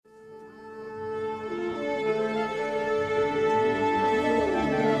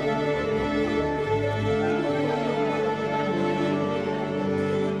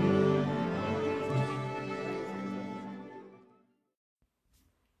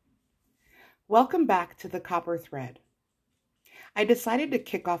Welcome back to the Copper Thread. I decided to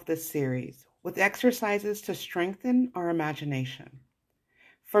kick off this series with exercises to strengthen our imagination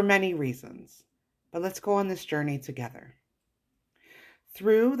for many reasons, but let's go on this journey together.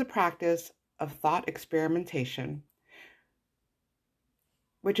 Through the practice of thought experimentation,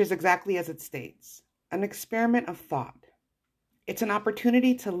 which is exactly as it states, an experiment of thought. It's an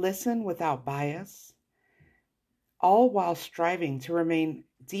opportunity to listen without bias, all while striving to remain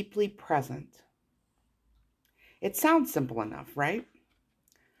deeply present. It sounds simple enough, right?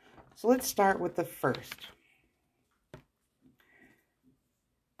 So let's start with the first.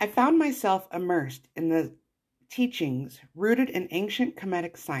 I found myself immersed in the teachings rooted in ancient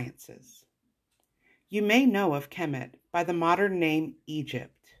Kemetic sciences. You may know of Kemet by the modern name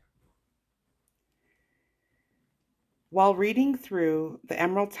Egypt. While reading through the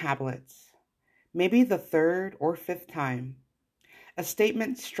Emerald Tablets, maybe the third or fifth time, a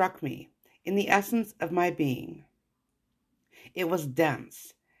statement struck me in the essence of my being. It was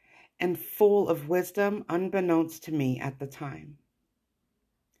dense and full of wisdom unbeknownst to me at the time.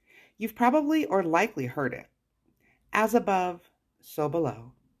 You've probably or likely heard it. As above, so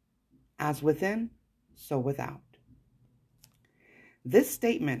below. As within, so without. This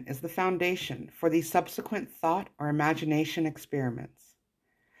statement is the foundation for the subsequent thought or imagination experiments.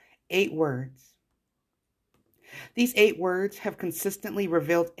 8 words. These 8 words have consistently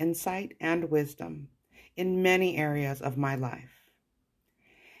revealed insight and wisdom in many areas of my life.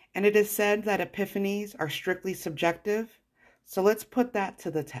 And it is said that epiphanies are strictly subjective, so let's put that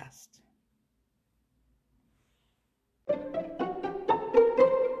to the test.